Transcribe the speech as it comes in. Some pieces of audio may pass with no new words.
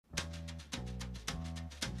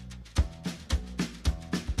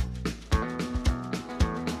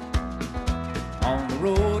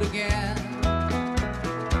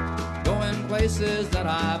places that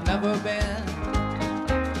I've never been,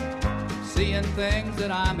 seeing things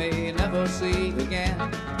that I may never see again.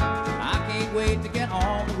 I can't wait to get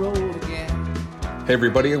on the road again. Hey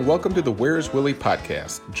everybody, and welcome to the Where's Willie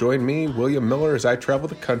podcast. Join me, William Miller, as I travel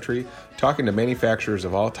the country talking to manufacturers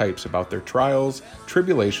of all types about their trials,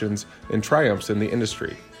 tribulations, and triumphs in the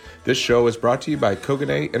industry. This show is brought to you by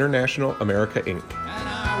Kogane International America, Inc. And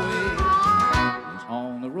our way is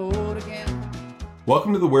on the road again.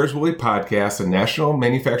 Welcome to the Where's Willie podcast, a national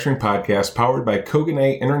manufacturing podcast powered by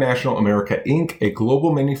Kogane International America, Inc., a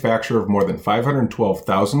global manufacturer of more than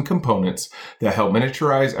 512,000 components that help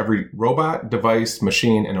miniaturize every robot, device,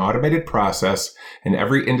 machine, and automated process in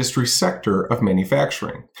every industry sector of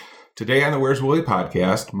manufacturing. Today on the Where's Willie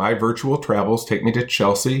podcast, my virtual travels take me to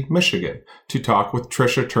Chelsea, Michigan, to talk with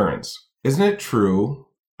Tricia Turns. Isn't it true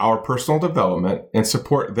our personal development and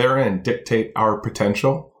support therein dictate our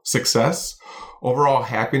potential, success, overall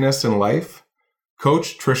happiness in life?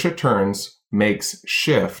 Coach Tricia Turns makes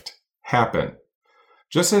shift happen.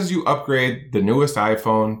 Just as you upgrade the newest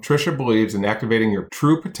iPhone, Tricia believes in activating your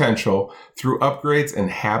true potential through upgrades in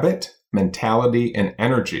habit, mentality, and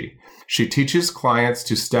energy. She teaches clients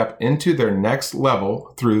to step into their next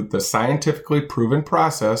level through the scientifically proven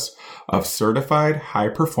process of certified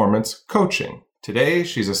high-performance coaching. Today,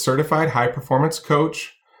 she's a certified high-performance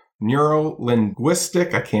coach,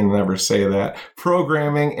 neuro-linguistic, I can never say that,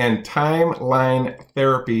 programming and timeline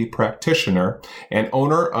therapy practitioner, and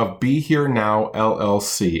owner of Be Here Now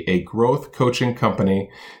LLC, a growth coaching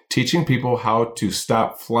company teaching people how to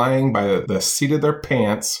stop flying by the seat of their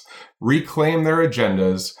pants, reclaim their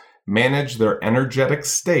agendas, manage their energetic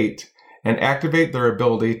state, and activate their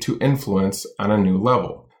ability to influence on a new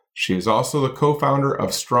level. She is also the co-founder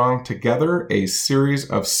of Strong Together, a series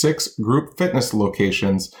of 6 group fitness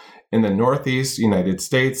locations in the Northeast United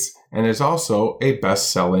States, and is also a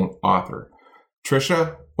best-selling author.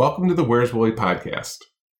 Tricia, welcome to the Where's Willie podcast.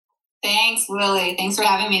 Thanks, Willie. Thanks for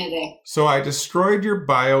having me today. So I destroyed your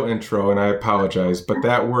bio intro, and I apologize, but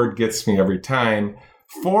that word gets me every time.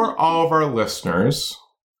 For all of our listeners,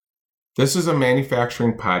 this is a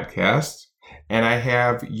manufacturing podcast, and I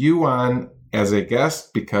have you on as a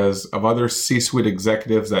guest because of other C-suite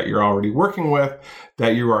executives that you're already working with,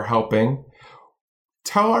 that you are helping.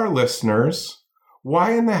 Tell our listeners,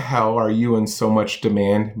 why in the hell are you in so much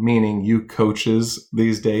demand, meaning you coaches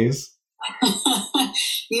these days?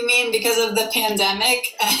 You mean because of the pandemic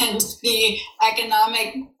and the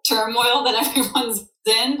economic turmoil that everyone's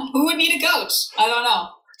in? Who would need a coach? I don't know.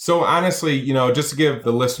 So honestly, just to give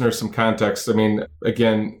the listeners some context, I mean,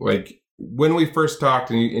 again, like when we first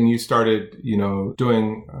talked and you started,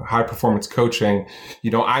 doing high performance coaching,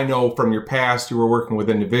 I know from your past, you were working with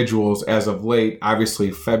individuals. As of late,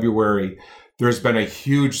 obviously February, there's been a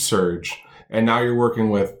huge surge, and now you're working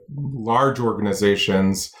with large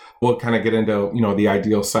organizations. We'll kind of get into, the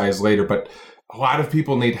ideal size later, but a lot of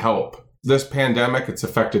people need help. This pandemic, it's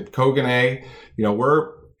affected Kogane.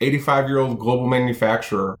 We're 85-year-old global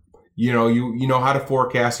manufacturer. You know how to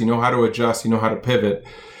forecast, you know how to adjust, you know how to pivot,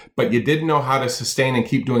 but you didn't know how to sustain and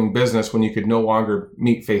keep doing business when you could no longer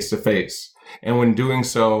meet face to face. And when doing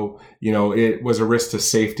so, it was a risk to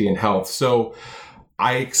safety and health. So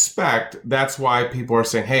I expect that's why people are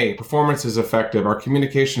saying, hey, performance is effective. Our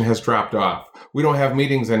communication has dropped off. We don't have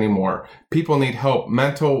meetings anymore. People need help.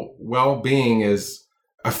 Mental well-being is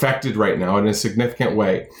affected right now in a significant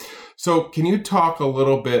way. So can you talk a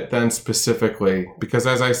little bit then specifically, because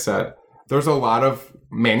as I said, there's a lot of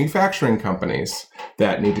manufacturing companies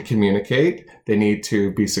that need to communicate. They need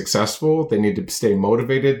to be successful. They need to stay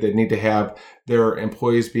motivated. They need to have their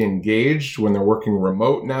employees be engaged when they're working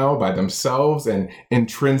remote now by themselves and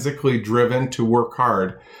intrinsically driven to work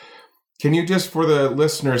hard. Can you just, for the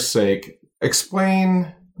listeners' sake,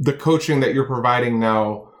 explain the coaching that you're providing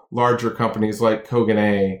now, larger companies like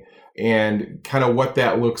Kogane, and kind of what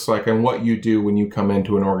that looks like and what you do when you come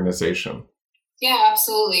into an organization? Yeah,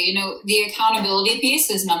 absolutely. The accountability piece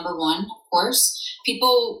is number one, of course.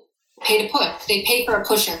 People pay to push. They pay for a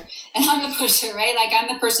pusher. And I'm the pusher, right? Like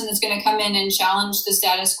I'm the person that's going to come in and challenge the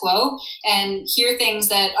status quo and hear things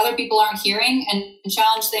that other people aren't hearing and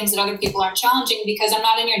challenge things that other people aren't challenging because I'm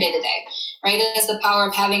not in your day-to-day, right? It has the power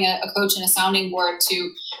of having a coach and a sounding board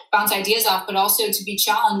to bounce ideas off, but also to be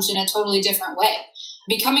challenged in a totally different way.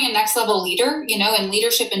 Becoming a next level leader, and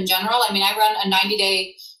leadership in general. I mean, I run a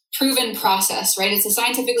 90-day proven process, right? It's a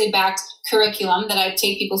scientifically backed curriculum that I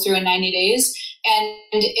take people through in 90 days. And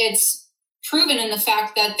it's proven in the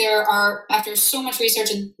fact that there are, after so much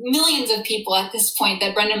research and millions of people at this point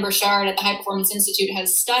that Brendan Burchard at the High Performance Institute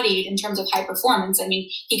has studied in terms of high performance. I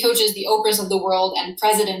mean, he coaches the Oprahs of the world and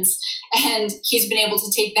presidents, and he's been able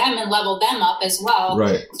to take them and level them up as well.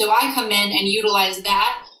 Right. So I come in and utilize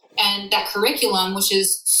that and that curriculum, which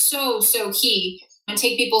is so key, and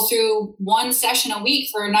take people through one session a week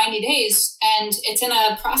for 90 days. And it's in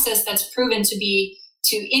a process that's proven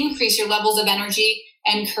to increase your levels of energy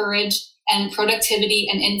and courage and productivity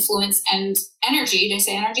and influence and energy. Did I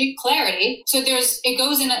say energy? Clarity. So it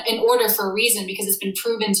goes in order for a reason, because it's been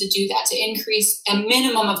proven to do that, to increase a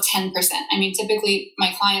minimum of 10%. I mean, typically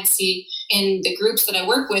my clients see in the groups that I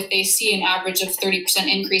work with, they see an average of 30%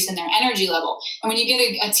 increase in their energy level. And when you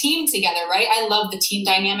get a team together, right? I love the team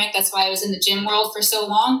dynamic. That's why I was in the gym world for so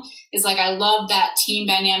long. Is like, I love that team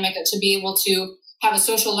dynamic, to be able to have a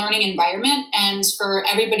social learning environment and for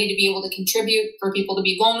everybody to be able to contribute, for people to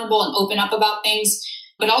be vulnerable and open up about things,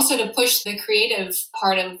 but also to push the creative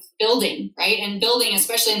part of building, right? And building,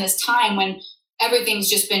 especially in this time when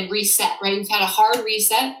everything's just been reset, right? We've had a hard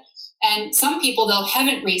reset, and some people, though,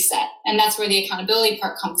 haven't reset. And that's where the accountability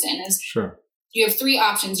part comes in. Is Sure. You have three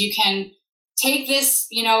options. You can take this,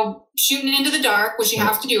 shooting into the dark, which you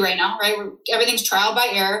have to do right now, right? Everything's trial by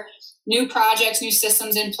error. New projects, new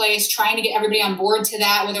systems in place, trying to get everybody on board to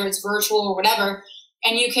that, whether it's virtual or whatever.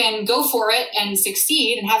 And you can go for it and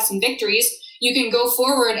succeed and have some victories. You can go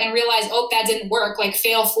forward and realize, oh, that didn't work, like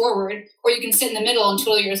fail forward. Or you can sit in the middle and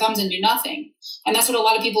twiddle your thumbs and do nothing. And that's what a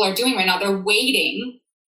lot of people are doing right now. They're waiting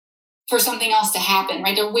for something else to happen,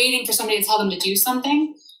 right? They're waiting for somebody to tell them to do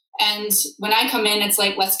something. And when I come in, it's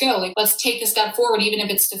like, let's go. Like, let's take the step forward, even if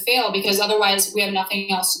it's to fail, because otherwise we have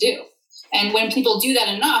nothing else to do. And when people do that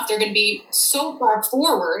enough, they're going to be so far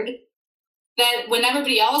forward that when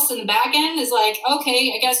everybody else in the back end is like,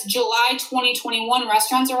 okay, I guess July 2021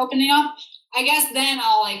 restaurants are opening up, I guess then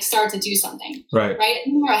I'll start to do something. Right.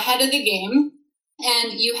 You're ahead of the game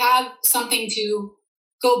and you have something to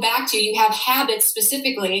go back to. You have habits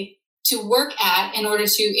specifically to work at in order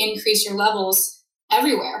to increase your levels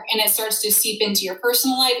everywhere. And it starts to seep into your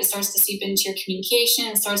personal life. It starts to seep into your communication.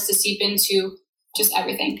 It starts to seep into just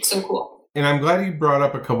everything. So cool. And I'm glad you brought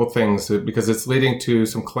up a couple things because it's leading to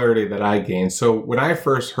some clarity that I gained. So when I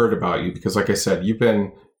first heard about you, because like I said, you've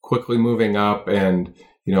been quickly moving up, and,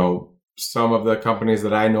 some of the companies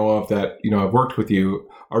that I know of that, I've worked with you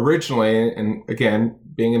originally, and again,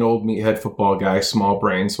 being an old meathead football guy, small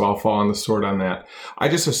brain, so I'll fall on the sword on that. I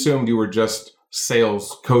just assumed you were just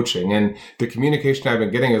sales coaching, and the communication I've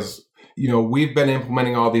been getting is, we've been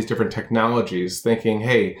implementing all these different technologies thinking,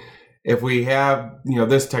 hey, if we have,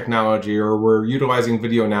 this technology, or we're utilizing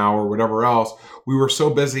video now or whatever else, we were so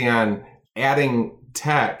busy on adding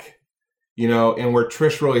tech, and where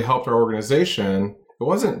Trish really helped our organization, it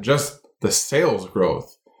wasn't just the sales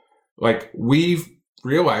growth. We've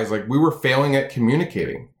realized we were failing at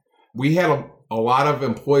communicating. We had a lot of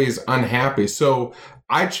employees unhappy. So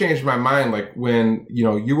I changed my mind. When,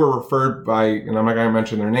 you were referred by, and I'm not going to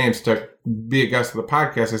mention their names, to be a guest of the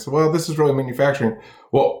podcast, I said, well, this is really manufacturing.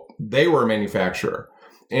 Well, they were a manufacturer.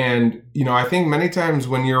 And, I think many times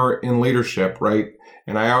when you're in leadership, right?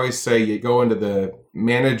 And I always say you go into the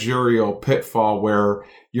managerial pitfall where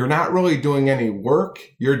you're not really doing any work.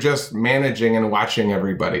 You're just managing and watching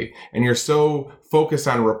everybody. And you're so focused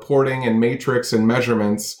on reporting and metrics and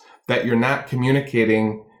measurements that you're not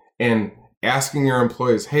communicating and asking your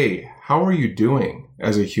employees, hey, how are you doing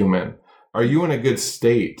as a human? Are you in a good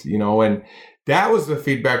state? And that was the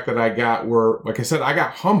feedback that I got where, like I said, I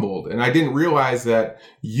got humbled, and I didn't realize that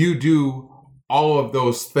you do all of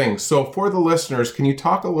those things. So for the listeners, can you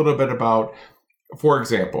talk a little bit about, for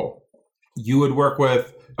example, you would work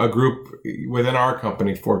with a group within our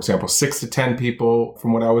company, for example, 6 to 10 people,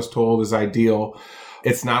 from what I was told, is ideal.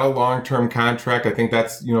 It's not a long-term contract. I think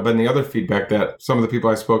that's, been the other feedback that some of the people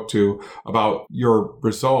I spoke to about your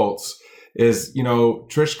results is,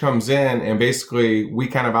 Trish comes in and basically we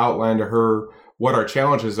kind of outline to her what our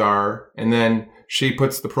challenges are. And then she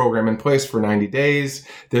puts the program in place for 90 days.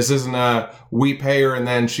 This isn't a, we pay her and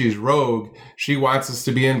then she's rogue. She wants us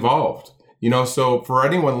to be involved. So for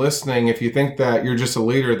anyone listening, if you think that you're just a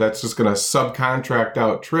leader that's just going to subcontract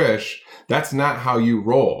out Trish, that's not how you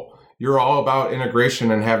roll. You're all about integration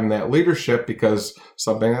and having that leadership, because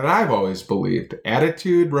something that I've always believed,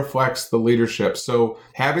 attitude reflects the leadership. So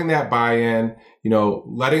having that buy-in,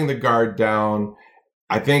 letting the guard down,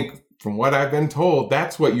 I think from what I've been told,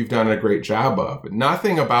 that's what you've done a great job of.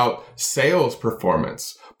 Nothing about sales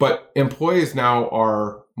performance, but employees now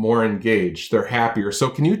are more engaged. They're happier. So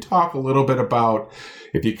can you talk a little bit about,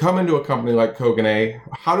 if you come into a company like Cognate,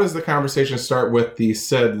 how does the conversation start with the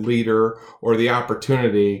said leader or the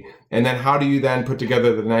opportunity? And then how do you then put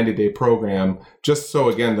together the 90-day program? Just so,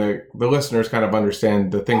 again, the listeners kind of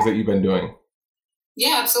understand the things that you've been doing.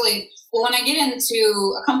 Yeah, absolutely. Well, when I get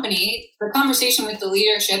into a company, the conversation with the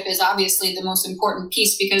leadership is obviously the most important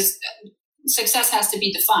piece, because success has to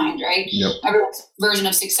be defined, right? Yep. Everyone's version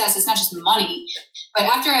of success, it's not just money. But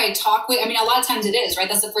after I talk with, a lot of times it is, right?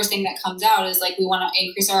 That's the first thing that comes out is like, we want to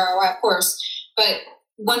increase our ROI, of course. But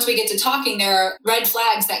once we get to talking, there are red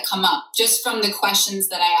flags that come up just from the questions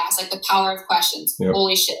that I ask, like the power of questions. Yep.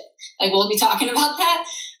 Holy shit. Like, we'll be talking about that.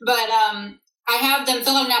 But I have them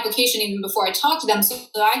fill out an application even before I talk to them so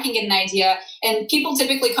that I can get an idea. And people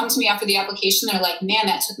typically come to me after the application. They're like, man,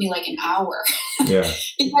 that took me like an hour. Yeah.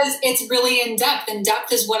 Because it's really in depth, and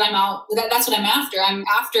depth is what that's what I'm after. I'm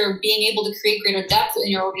after being able to create greater depth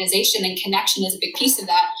in your organization, and connection is a big piece of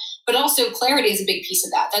that. But also clarity is a big piece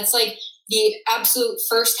of that. That's like the absolute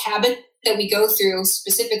first habit that we go through,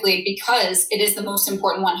 specifically because it is the most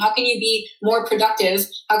important one. How can you be more productive?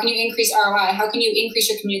 How can you increase ROI? How can you increase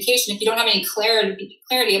your communication if you don't have any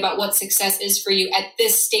clarity about what success is for you at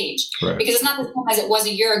this stage? Right. Because it's not the same as it was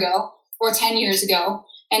a year ago or 10 years ago.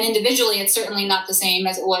 And individually, it's certainly not the same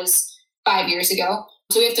as it was 5 years ago.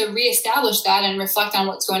 So we have to reestablish that and reflect on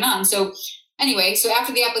what's going on. So anyway, so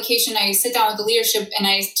after the application, I sit down with the leadership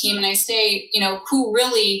team and I say, who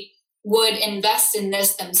really would invest in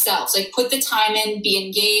this themselves, like put the time in, be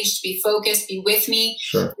engaged, be focused, be with me,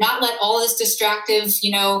 Sure. Not let all this distractive,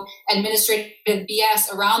 administrative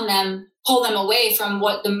BS around them pull them away from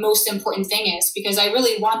what the most important thing is, because I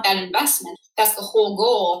really want that investment. That's the whole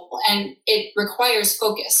goal. And it requires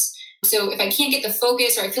focus. So if I can't get the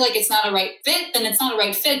focus, or I feel like it's not a right fit, then it's not a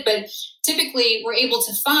right fit. But typically we're able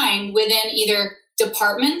to find within either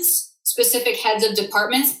departments, specific heads of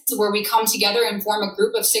departments, where we come together and form a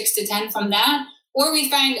group of 6 to 10 from that, or we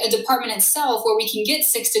find a department itself where we can get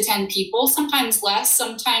 6 to 10 people, sometimes less,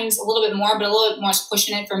 sometimes a little bit more, but a little bit more is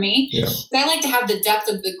pushing it for me. Yeah. But I like to have the depth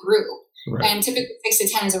of the group. Right. And typically 6 to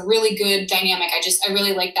 10 is a really good dynamic. I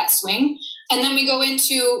really like that swing. And then we go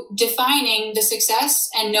into defining the success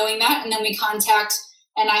and knowing that, and then we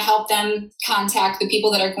I help them contact the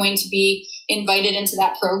people that are going to be invited into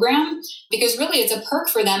that program, because really it's a perk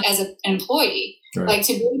for them as an employee. Right. Like,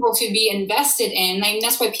 to be able to be invested in.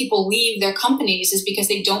 That's why people leave their companies, is because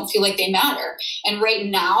they don't feel like they matter. And right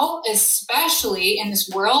now, especially in this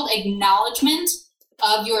world, acknowledgement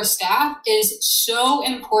of your staff is so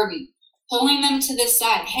important. Pulling them to the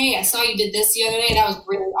side. Hey, I saw you did this the other day. That was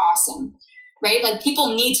really awesome. Right? Like,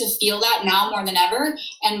 people need to feel that now more than ever.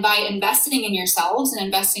 And by investing in yourselves and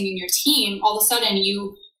investing in your team, all of a sudden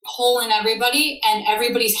you pull in everybody and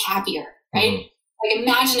everybody's happier, right? Mm-hmm. Like,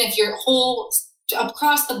 imagine if your whole,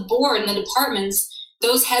 across the board in the departments,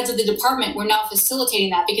 those heads of the department were now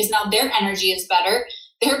facilitating that, because now their energy is better,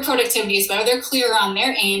 their productivity is better, they're clearer on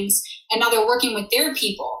their aims, and now they're working with their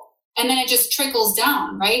people. And then it just trickles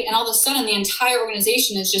down, right? And all of a sudden the entire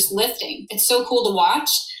organization is just lifting. It's so cool to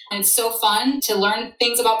watch. And it's so fun to learn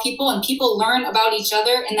things about people, and people learn about each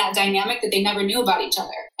other in that dynamic that they never knew about each other.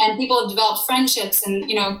 And people have developed friendships and,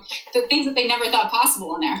 the things that they never thought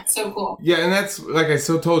possible in there. So cool. Yeah. And that's, like I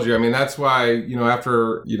so told you, that's why,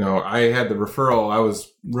 after, I had the referral, I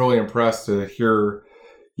was really impressed to hear,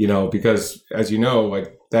 because as you know,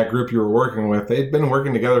 like, that group you were working with, they'd been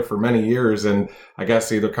working together for many years, and I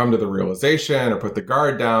guess either come to the realization or put the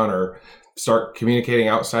guard down or start communicating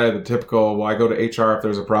outside of the typical, well, I go to HR if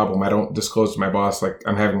there's a problem. I don't disclose to my boss like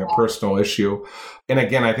I'm having a personal issue. And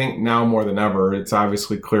again, I think now more than ever, it's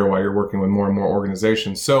obviously clear why you're working with more and more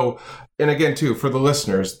organizations. So, and again, too, for the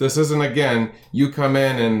listeners, this isn't, again, you come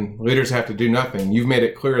in and leaders have to do nothing. You've made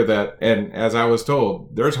it clear that, and as I was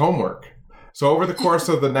told, there's homework. So over the course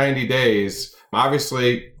of the 90 days,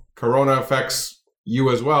 obviously, Corona affects you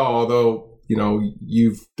as well, although,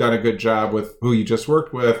 you've done a good job with who you just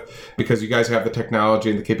worked with, because you guys have the technology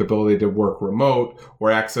and the capability to work remote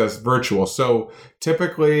or access virtual. So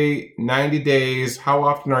typically 90 days, how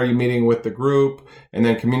often are you meeting with the group and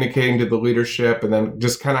then communicating to the leadership? And then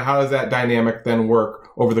just kind of how does that dynamic then work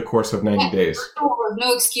over the course of 90 days?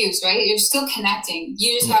 No excuse, right? You're still connecting.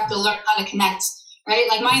 You just have to learn how to connect. Right?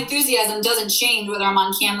 Like, my enthusiasm doesn't change whether I'm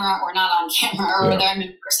on camera or not on camera, or whether I'm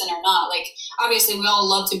in person or not. Like, obviously we all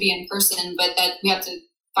love to be in person, but that we have to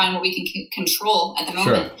find what we can control at the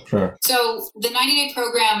moment. Sure. So the 90-day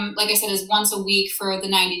program, like I said, is once a week for the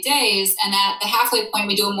 90 days. And at the halfway point,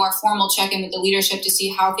 we do a more formal check-in with the leadership to see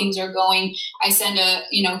how things are going. I send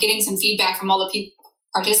getting some feedback from all the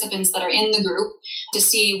participants that are in the group to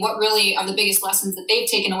see what really are the biggest lessons that they've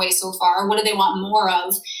taken away so far. What do they want more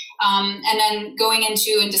of? And then going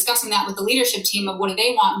into and discussing that with the leadership team of what do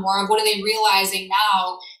they want more of? What are they realizing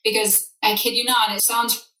now? Because I kid you not, it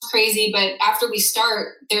sounds crazy, but after we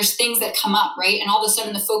start, there's things that come up, right? And all of a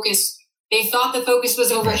sudden they thought the focus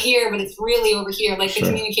was over here, but it's really over here, like the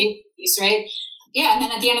communication piece, right? Yeah. And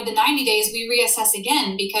then at the end of the 90 days, we reassess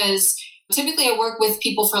again, because typically I work with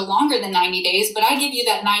people for longer than 90 days, but I give you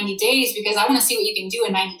that 90 days because I want to see what you can do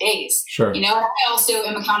in 90 days. Sure. I also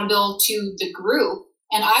am accountable to the group,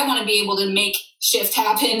 and I want to be able to make shift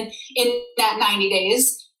happen in that 90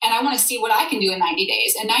 days. And I want to see what I can do in 90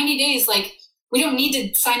 days. And 90 days, like, we don't need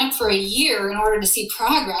to sign up for a year in order to see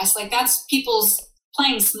progress. Like, that's people's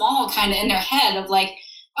playing small kind of in their head of like,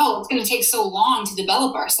 oh, it's going to take so long to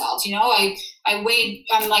develop ourselves. I'm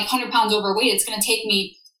like 100 pounds overweight. It's going to take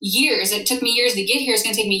me years. It took me years to get here. It's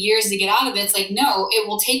going to take me years to get out of it. It's like, no, it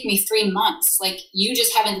will take me 3 months. Like, you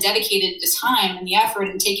just haven't dedicated the time and the effort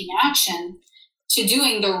and taking action to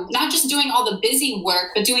doing not just doing all the busy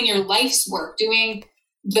work, but doing your life's work, doing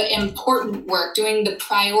the important work, doing the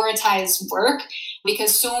prioritized work,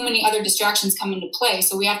 because so many other distractions come into play.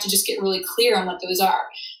 So we have to just get really clear on what those are.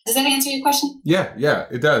 Does that answer your question? Yeah,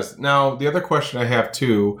 it does. Now, the other question I have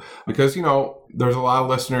too, because, there's a lot of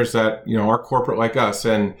listeners that, are corporate like us.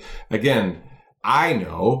 And again, I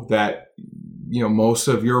know that, most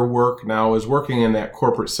of your work now is working in that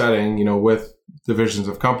corporate setting, with divisions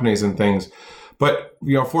of companies and things. But,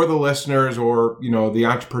 for the listeners or, the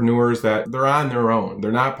entrepreneurs that they're on their own,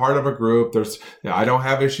 they're not part of a group. I don't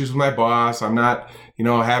have issues with my boss. I'm not,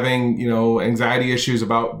 having, anxiety issues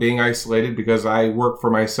about being isolated because I work for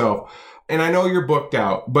myself. And I know you're booked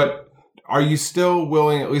out, but are you still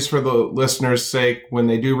willing, at least for the listeners' sake, when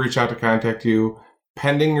they do reach out to contact you,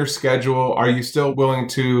 pending your schedule, are you still willing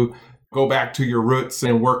to go back to your roots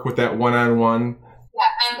and work with that one-on-one?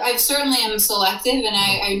 Yeah, I certainly am selective, and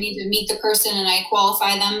I need to meet the person and I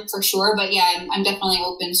qualify them for sure. But yeah, I'm definitely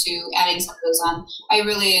open to adding some of those on. I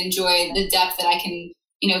really enjoy the depth that I can,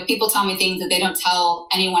 people tell me things that they don't tell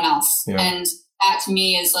anyone else. Yeah. And that to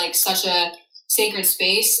me is like such a sacred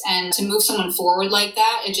space. And to move someone forward like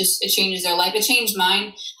that, it changes their life. It changed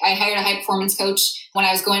mine. I hired a high performance coach when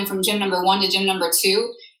I was going from gym number 1 to gym number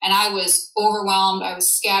 2. And I was overwhelmed. I was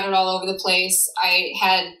scattered all over the place.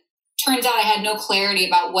 Turns out I had no clarity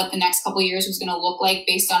about what the next couple of years was going to look like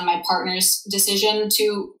based on my partner's decision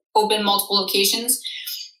to open multiple locations.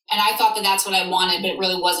 And I thought that that's what I wanted, but it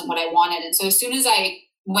really wasn't what I wanted. And so as soon as I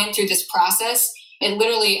went through this process,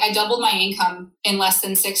 I doubled my income in less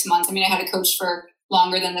than 6 months. I mean, I had a coach for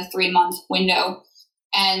longer than the 3-month window,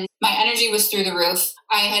 and my energy was through the roof.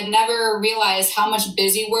 I had never realized how much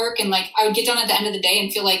busy work, and like I would get done at the end of the day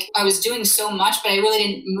and feel like I was doing so much, but I really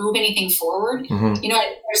didn't move anything forward. Mm-hmm.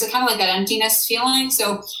 There's kind of like that emptiness feeling.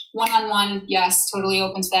 So one-on-one, yes, totally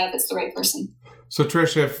open to that if it's the right person. So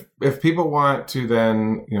Trish, if people want to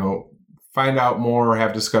then, find out more or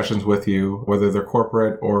have discussions with you, whether they're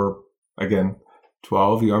corporate or, again, to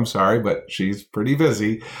all of you, I'm sorry, but she's pretty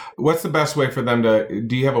busy. What's the best way for them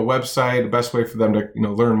do you have a website, the best way for them to,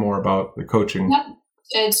 learn more about the coaching? Yep.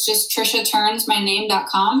 It's just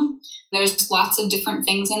TrishaTurnsMyName.com. There's lots of different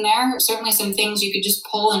things in there. Certainly some things you could just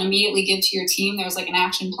pull and immediately give to your team. There's like an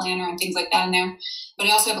action planner and things like that in there. But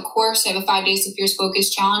I also have a course. I have a 5 Days to Fierce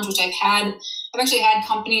Focus challenge, which I've actually had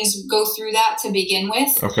companies go through that to begin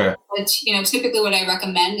with. Okay. But, typically what I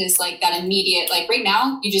recommend is like that immediate, like right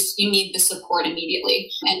now, you need the support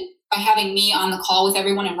immediately. And by having me on the call with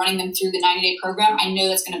everyone and running them through the 90-day program, I know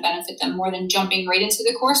that's going to benefit them more than jumping right into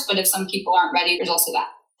the course. But if some people aren't ready, there's also that.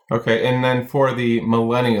 Okay. And then for the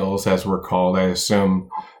millennials, as we're called, I assume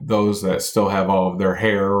those that still have all of their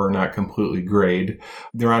hair or not completely grayed,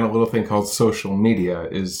 they're on a little thing called social media.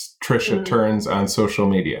 Is Trisha Turns on social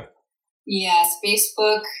media? Yes.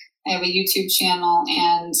 Facebook. I have a YouTube channel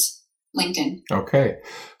and LinkedIn. Okay.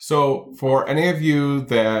 So for any of you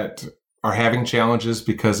that are having challenges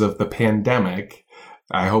because of the pandemic,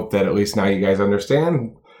 I hope that at least now you guys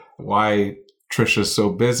understand why Trisha's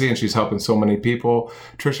so busy and she's helping so many people.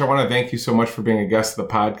 Trisha, I want to thank you so much for being a guest of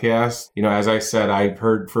the podcast. As I said, I've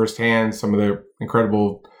heard firsthand some of the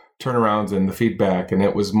incredible turnarounds and the feedback, and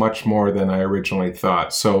it was much more than I originally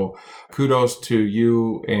thought. So kudos to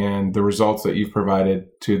you and the results that you've provided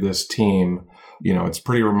to this team. It's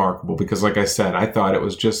pretty remarkable because, like I said, I thought it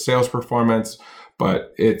was just sales performance,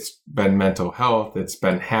 but it's been mental health, it's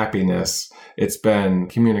been happiness, it's been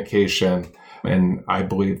communication. And I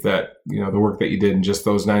believe that, the work that you did in just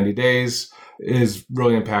those 90 days is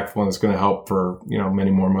really impactful, and it's going to help for,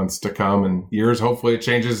 many more months to come and years. Hopefully it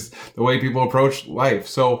changes the way people approach life.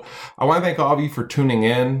 So I want to thank all of you for tuning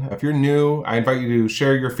in. If you're new, I invite you to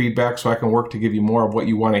share your feedback so I can work to give you more of what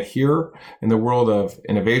you want to hear in the world of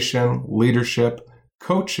innovation, leadership,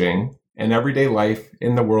 coaching, and everyday life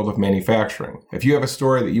in the world of manufacturing. If you have a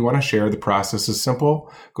story that you want to share, the process is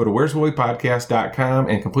simple. Go to where'swillypodcast.com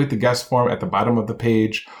and complete the guest form at the bottom of the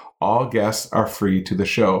page. All guests are free to the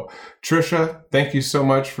show. Tricia, thank you so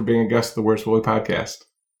much for being a guest of the Where's Willie podcast.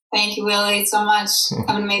 Thank you, Willie, so much.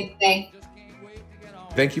 Coming to make the day.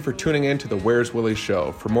 Thank you for tuning in to the Where's Willie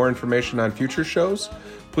show. For more information on future shows,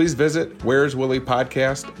 please visit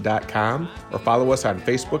where'swillypodcast.com or follow us on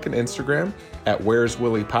Facebook and Instagram at Where's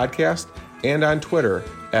Willie Podcast and on Twitter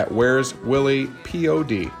at Where's Willie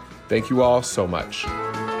POD. Thank you all so much.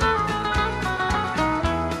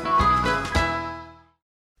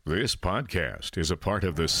 This podcast is a part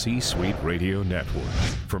of the C-Suite Radio Network.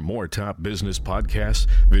 For more top business podcasts,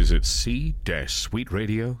 visit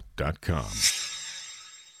c-suiteradio.com.